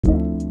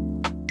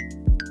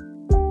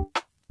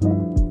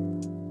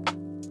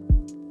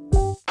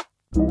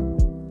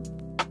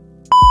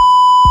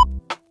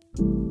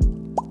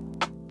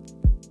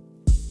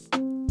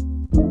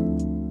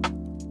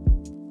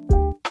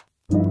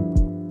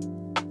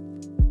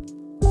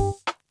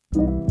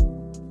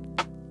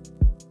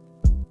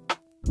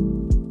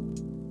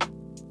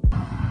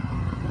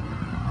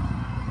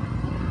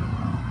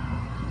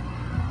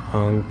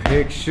Hung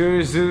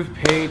pictures of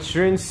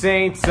patron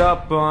saints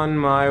up on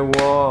my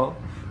wall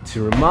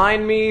to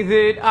remind me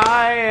that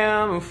I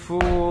am a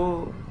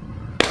fool.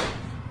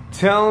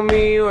 Tell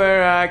me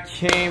where I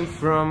came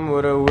from,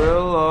 what I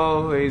will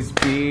always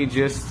be,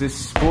 just a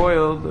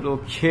spoiled little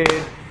kid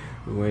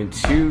who went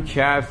to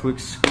Catholic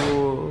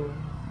school.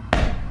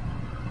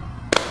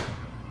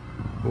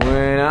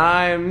 When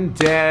I'm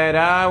dead,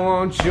 I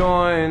won't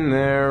join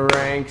their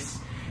ranks,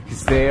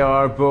 'cause they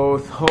are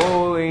both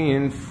holy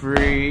and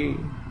free.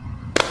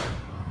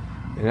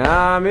 And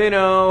I'm in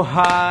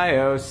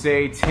Ohio,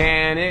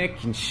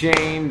 satanic and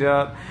chained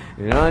up,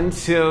 and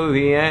until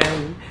the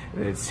end,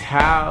 that's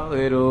how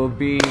it'll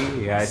be.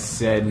 I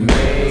said,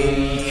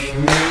 make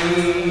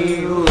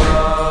me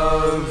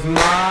love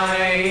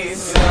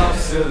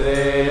myself so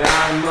that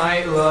I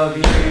might love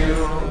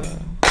you.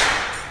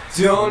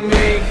 Don't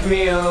make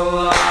me a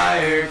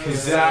liar,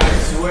 'cause I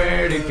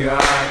swear to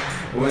God,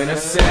 when I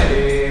said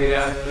it,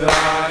 I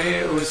thought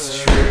it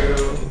was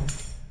true.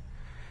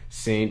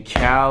 St.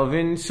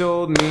 Calvin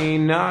told me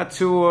not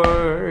to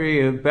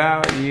worry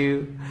about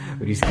you,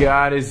 but he's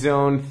got his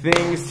own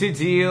things to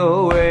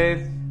deal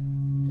with.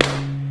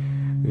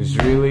 There's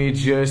really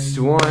just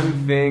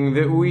one thing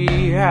that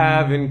we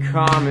have in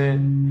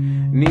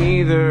common: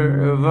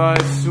 neither of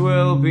us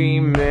will be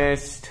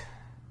missed.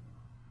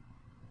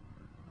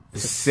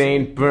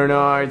 St.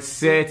 Bernard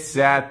sits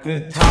at the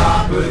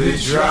top of the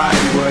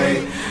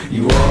driveway.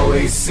 You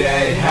always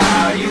said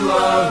how you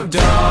love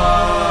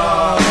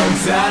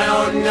dogs. I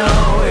don't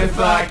know if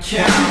I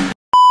count,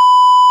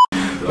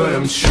 but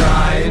I'm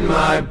trying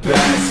my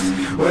best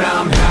when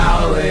I'm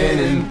howling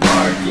and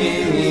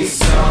barking